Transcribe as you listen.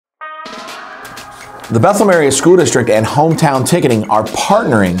The Bethlehem Area School District and Hometown Ticketing are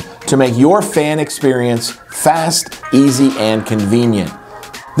partnering to make your fan experience fast, easy, and convenient.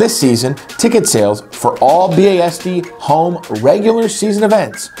 This season, ticket sales for all BASD home regular season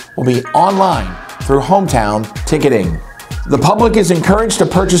events will be online through Hometown Ticketing. The public is encouraged to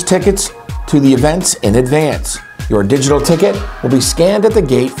purchase tickets to the events in advance. Your digital ticket will be scanned at the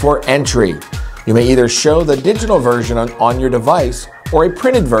gate for entry. You may either show the digital version on your device or a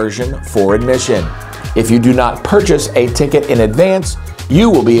printed version for admission. If you do not purchase a ticket in advance, you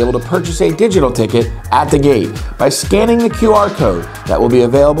will be able to purchase a digital ticket at the gate by scanning the QR code that will be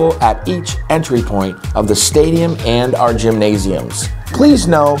available at each entry point of the stadium and our gymnasiums. Please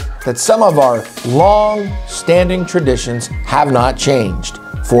know that some of our long-standing traditions have not changed.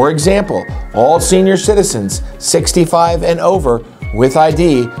 For example, all senior citizens 65 and over with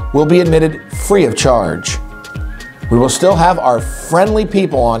ID will be admitted free of charge. We will still have our friendly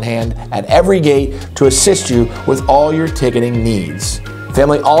people on hand at every gate to assist you with all your ticketing needs.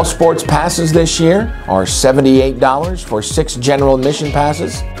 Family all sports passes this year are $78 for 6 general admission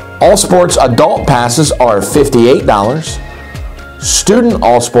passes. All sports adult passes are $58. Student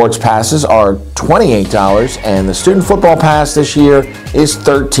all sports passes are $28, and the student football pass this year is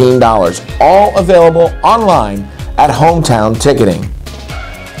 $13. All available online at Hometown Ticketing.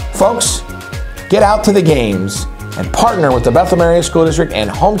 Folks, get out to the games and partner with the Bethlehem Area School District and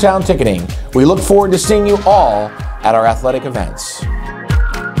Hometown Ticketing. We look forward to seeing you all at our athletic events.